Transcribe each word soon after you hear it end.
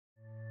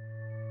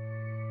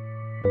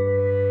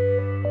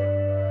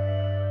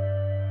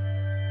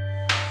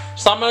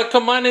Assalamu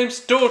alaikum, my name's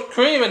Dawd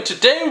Cream and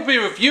today we'll be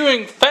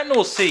reviewing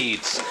fennel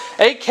seeds,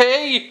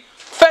 aka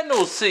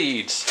fennel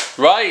seeds,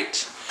 right?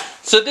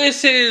 So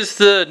this is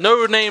the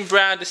no-name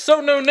brand. It's so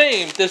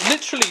no-name, there's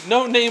literally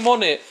no name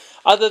on it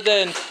other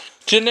than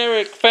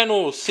generic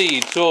fennel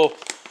seeds or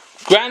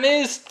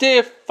Granis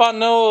de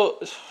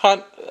fennel.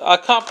 I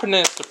can't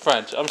pronounce the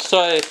French, I'm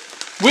sorry.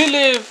 We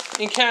live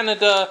in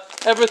Canada,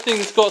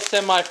 everything's got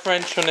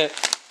semi-French on it.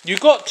 You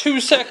got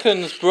 2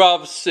 seconds,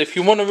 bruvs. If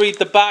you want to read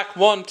the back,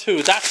 1,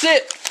 2. That's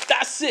it.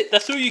 That's it.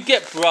 That's all you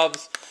get,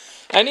 bruvs.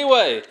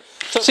 Anyway,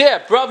 so yeah,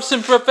 bruvs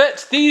and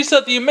bruvettes. These are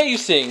the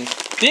amazing,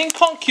 the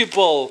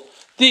incomparable,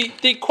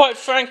 the quite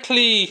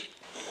frankly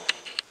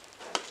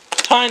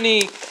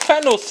tiny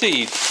fennel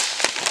seeds.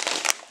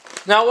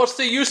 Now, what's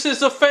the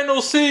uses of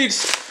fennel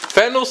seeds?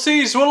 Fennel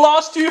seeds will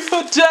last you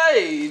for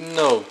days.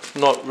 No,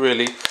 not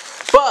really.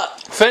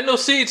 But fennel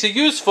seeds are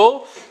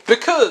useful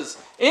because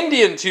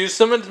Indians use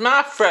them as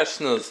mouth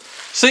fresheners.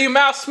 So your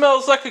mouth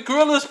smells like a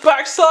gorilla's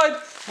backside?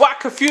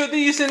 Whack a few of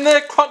these in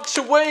there, crunch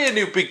away, and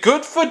you'll be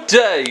good for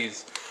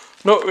days.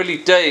 Not really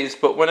days,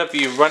 but whenever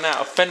you run out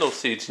of fennel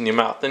seeds in your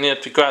mouth, then you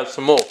have to grab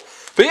some more.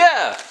 But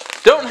yeah,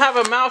 don't have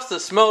a mouth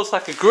that smells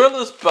like a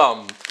gorilla's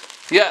bum.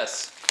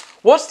 Yes.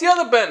 What's the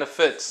other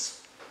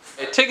benefits?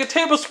 Take a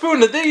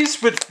tablespoon of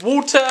these with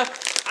water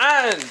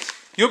and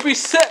you'll be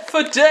set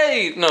for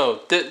days.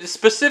 No,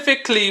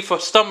 specifically for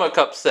stomach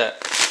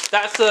upset.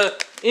 That's a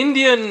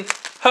Indian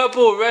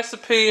herbal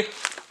recipe.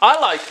 I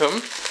like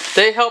them.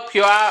 They help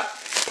you out.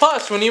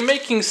 Plus, when you're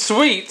making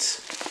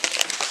sweets,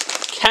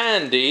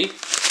 candy,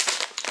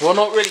 well,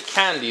 not really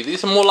candy,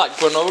 these are more like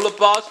granola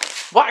bars.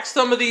 Whack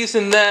some of these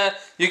in there.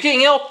 You're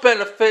getting health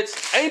benefits,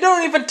 and you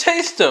don't even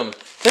taste them.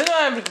 They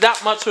don't have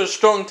that much of a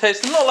strong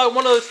taste. It's not like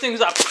one of those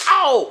things like,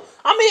 ow,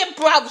 I'm here,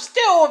 bruv,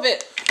 still with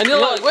it. And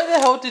you're like, where the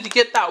hell did you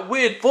get that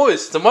weird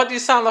voice? And why do you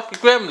sound like a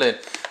gremlin?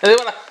 And they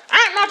were like,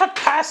 I'm not a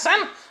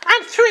person.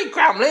 I'm 3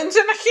 gremlins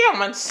in a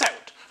human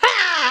suit.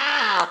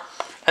 Ah!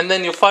 And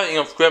then you're fighting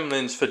off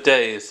gremlins for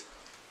days.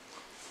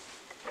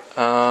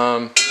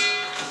 What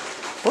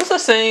was I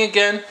saying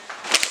again?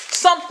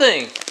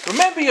 Something.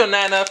 Remember your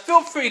nana.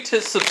 Feel free to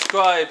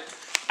subscribe.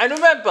 And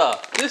remember,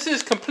 this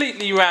is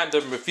completely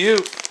random review.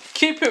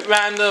 Keep it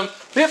random.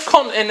 We have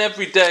content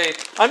every day.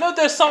 I know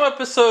there's some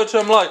episodes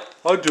where I'm like,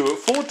 I do it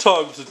 4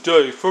 times a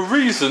day for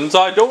reasons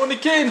I don't want to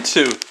get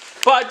into.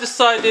 But I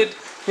decided,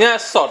 yeah,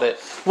 sod it.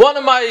 One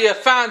of my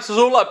fans was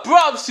all like,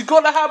 bruvs, you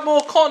gotta have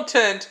more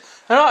content.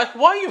 And I'm like,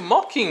 why are you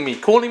mocking me,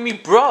 calling me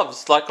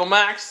bruvs, like on my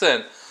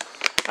accent?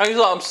 And he's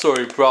like, I'm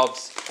sorry,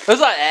 bruvs. I was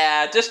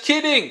like, just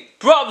kidding.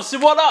 Bruvs,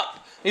 what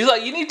up? He's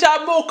like, you need to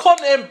have more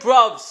content,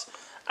 bruvs.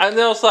 And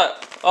then I was like,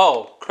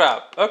 oh,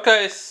 crap.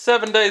 Okay,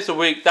 7 days a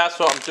week, that's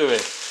what I'm doing.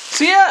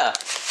 So yeah,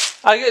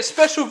 I get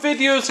special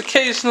videos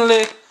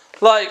occasionally,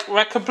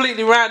 like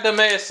completely random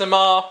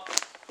ASMR.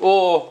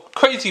 Or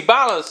crazy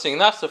balancing,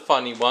 that's a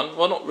funny one.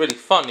 Well, not really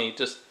funny,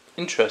 just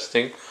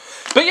interesting.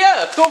 But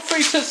yeah, feel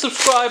free to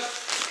subscribe.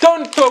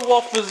 Don't throw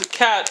waffles at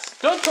cats.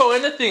 Don't throw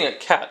anything at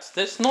cats.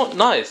 That's not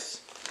nice.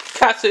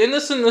 Cats are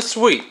innocent and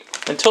sweet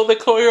until they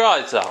claw your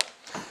eyes out.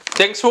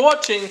 Thanks for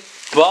watching.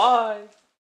 Bye.